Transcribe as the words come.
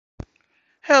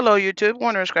Hello, YouTube.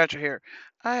 Wonder Scratcher here.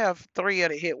 I have three of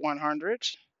the hit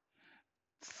 100s,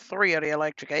 three of the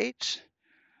electric eights,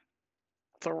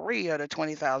 three of the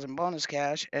 20,000 bonus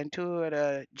cash, and two of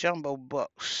the jumbo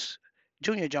bucks,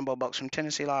 junior jumbo bucks from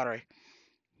Tennessee Lottery.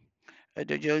 At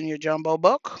the junior jumbo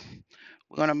buck,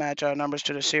 we're going to match our numbers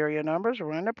to the serial numbers.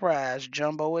 Run the prize.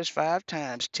 Jumbo is 5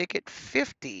 times. Ticket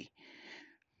 50.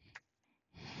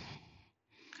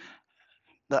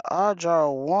 The odds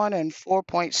are 1 in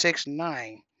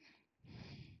 4.69.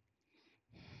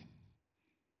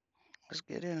 Let's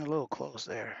get in a little close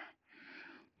there.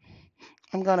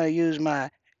 I'm going to use my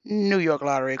New York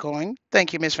Lottery coin.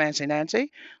 Thank you, Miss Fancy Nancy.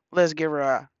 Let's give her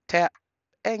a tap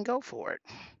and go for it.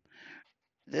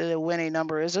 The winning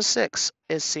number is a 6,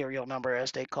 is serial number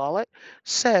as they call it.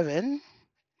 7.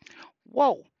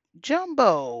 Whoa,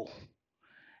 jumbo.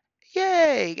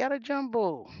 Yay, got a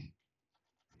jumbo.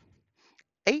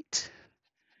 8,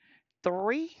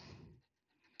 3,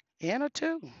 and a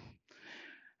 2.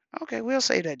 Okay, we'll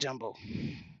say that jumbo.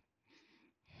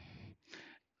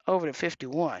 Over to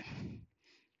 51.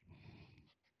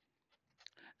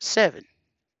 7,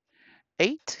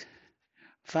 8,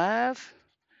 5,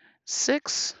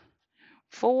 6,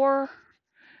 4,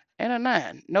 and a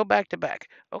 9. No back to back.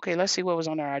 Okay, let's see what was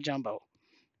on our jumbo.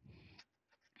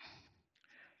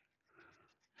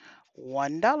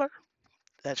 $1.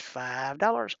 That's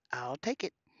 $5. I'll take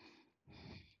it.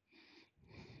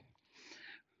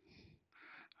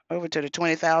 Over to the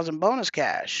 20,000 bonus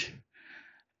cash.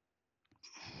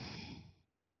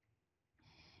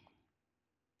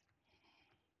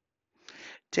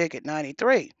 Ticket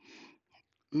 93.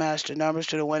 Match the numbers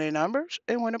to the winning numbers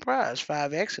and win a prize.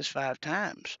 5x is 5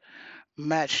 times.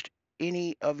 Match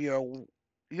any of your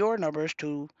numbers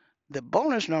to the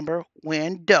bonus number,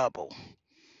 win double.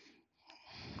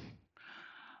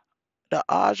 The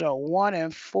odds are 1 in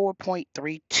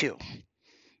 4.32.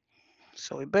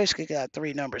 So we basically got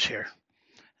three numbers here.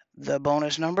 The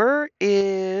bonus number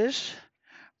is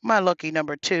my lucky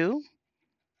number 2,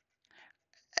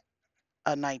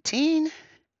 a 19,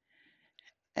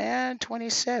 and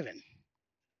 27.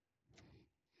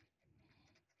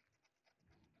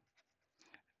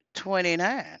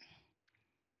 29,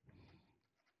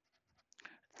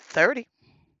 30,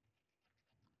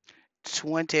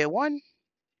 21,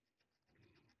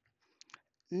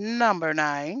 number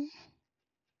 9,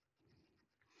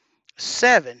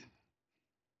 7,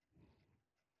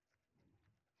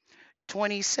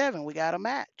 27. We got a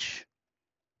match.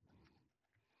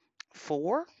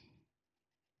 4,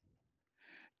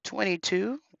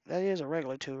 22. That is a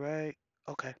regular 2, right?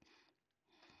 Okay.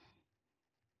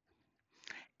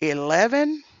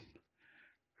 11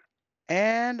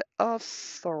 and a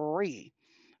 3.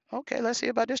 Okay, let's see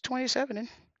about this 27 then.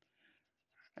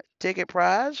 Ticket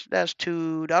prize, that's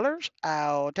 $2.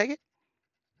 I'll take it.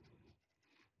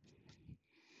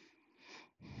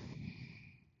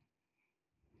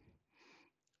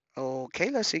 Okay,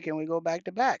 let's see. Can we go back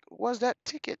to back? Was that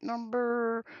ticket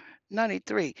number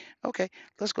 93? Okay,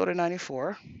 let's go to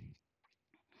 94.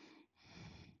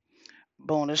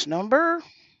 Bonus number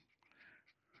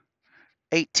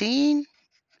 18,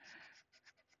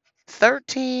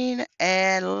 13,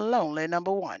 and lonely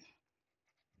number 1.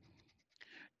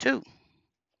 2,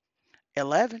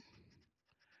 11,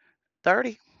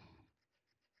 30,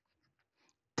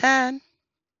 10,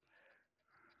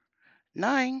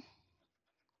 9,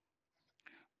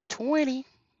 20,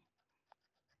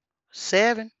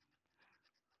 7,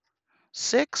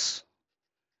 6,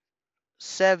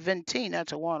 17.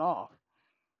 That's a 1 off.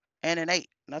 And an 8.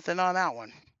 Nothing on that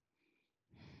one.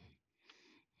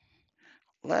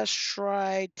 Let's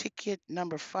try ticket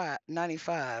number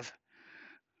 95.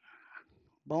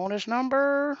 Bonus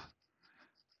number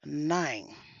 9,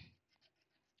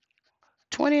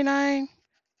 29,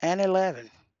 and 11.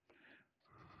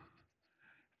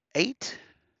 8,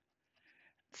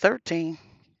 13,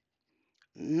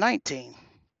 19,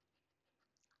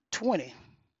 20,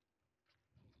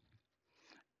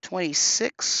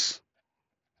 26,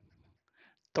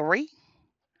 3,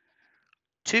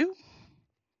 2,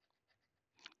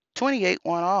 28,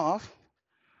 1 off,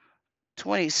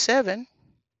 27,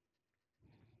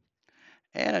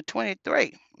 and a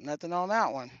 23. Nothing on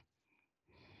that one.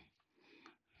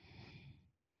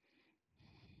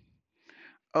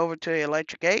 Over to the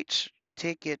electric eights,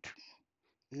 ticket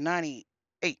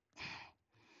 98.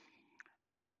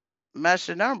 Match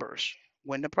the numbers,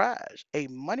 win the prize. A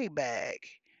money bag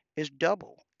is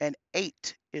double, and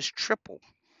 8 is triple.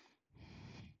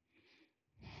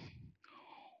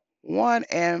 1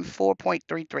 and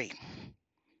 4.33.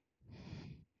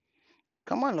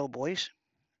 Come on, little boys.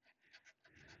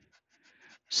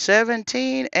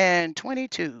 17 and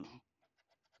 22.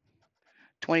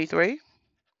 23,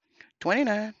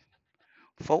 29,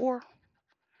 4,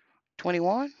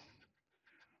 21,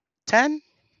 10,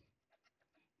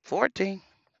 14,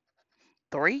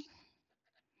 3,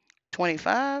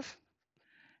 25,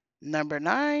 number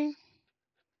 9,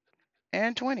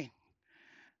 and 20.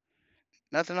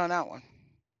 Nothing on that one.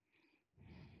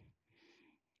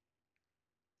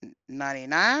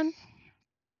 99,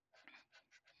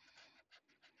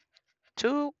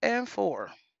 2 and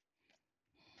 4.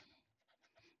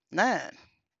 9,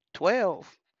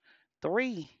 12,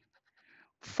 3,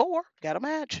 4. Got a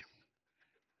match.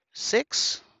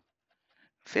 6,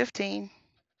 15,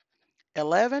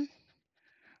 11,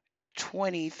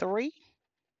 23,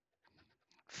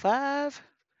 5,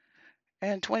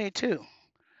 and 22.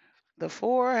 The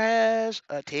 4 has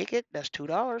a ticket. That's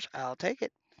 $2. I'll take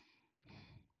it.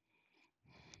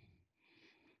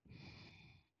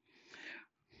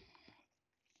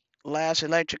 Last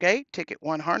electric 8, ticket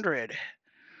 100.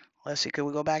 Let's see, could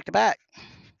we go back to back?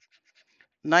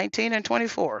 19 and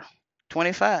 24,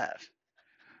 25,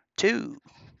 2,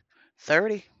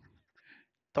 30,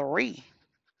 3,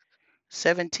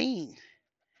 17,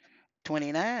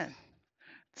 29,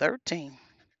 13,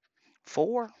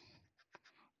 4,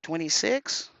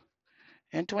 26,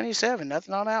 and 27.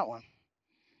 Nothing on that one.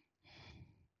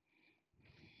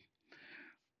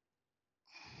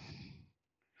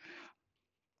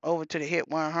 Over to the hit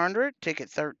 100, ticket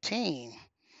 13.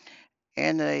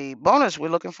 And the bonus we're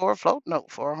looking for a float note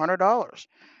for $100.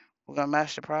 We're going to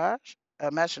match the prize,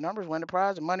 match the numbers, win the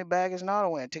prize. The money bag is an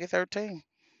auto win. Ticket 13.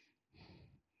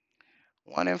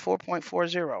 1 in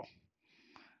 4.40.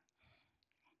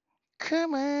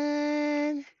 Come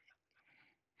on.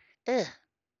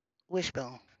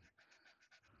 Wishbone.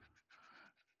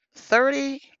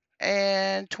 30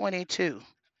 and 22.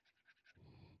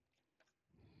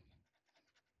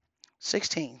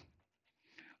 16,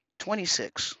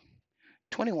 26,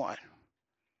 21,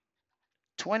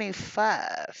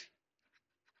 25,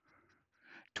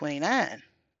 29,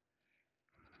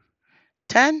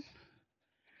 10,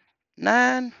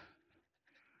 9,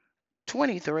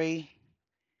 23,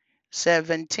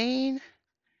 17,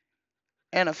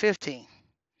 and a 15.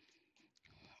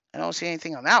 I don't see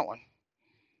anything on that one.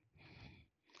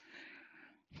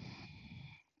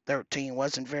 13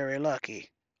 wasn't very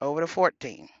lucky. Over to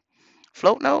 14.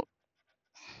 Float note.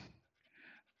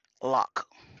 Lock.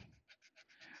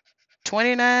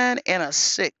 29 and a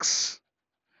 6.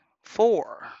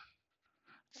 4.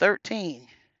 13.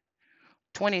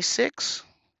 26.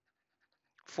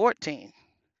 14.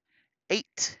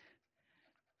 8.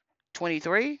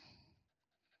 23.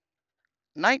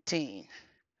 19.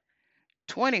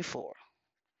 24.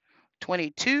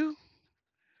 22.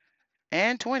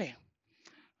 And 20.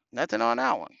 Nothing on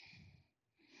that one.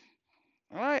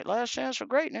 All right, last chance for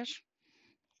greatness.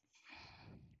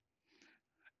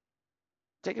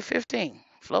 Ticket 15.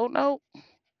 Float note.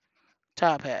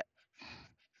 Top hat.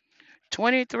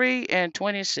 23 and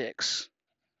 26.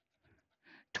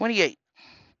 28.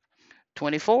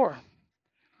 24.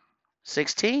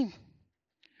 16.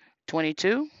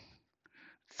 22.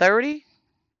 30.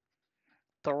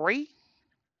 3.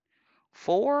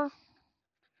 4.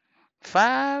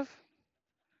 5.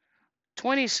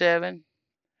 27.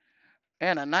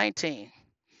 And a 19.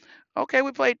 Okay,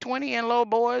 we played 20 in low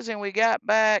boys and we got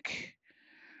back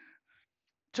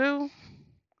 2,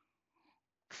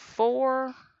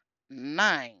 4,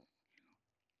 9.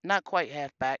 Not quite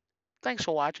half back. Thanks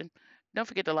for watching. Don't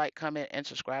forget to like, comment, and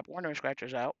subscribe. Wandering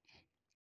Scratchers out.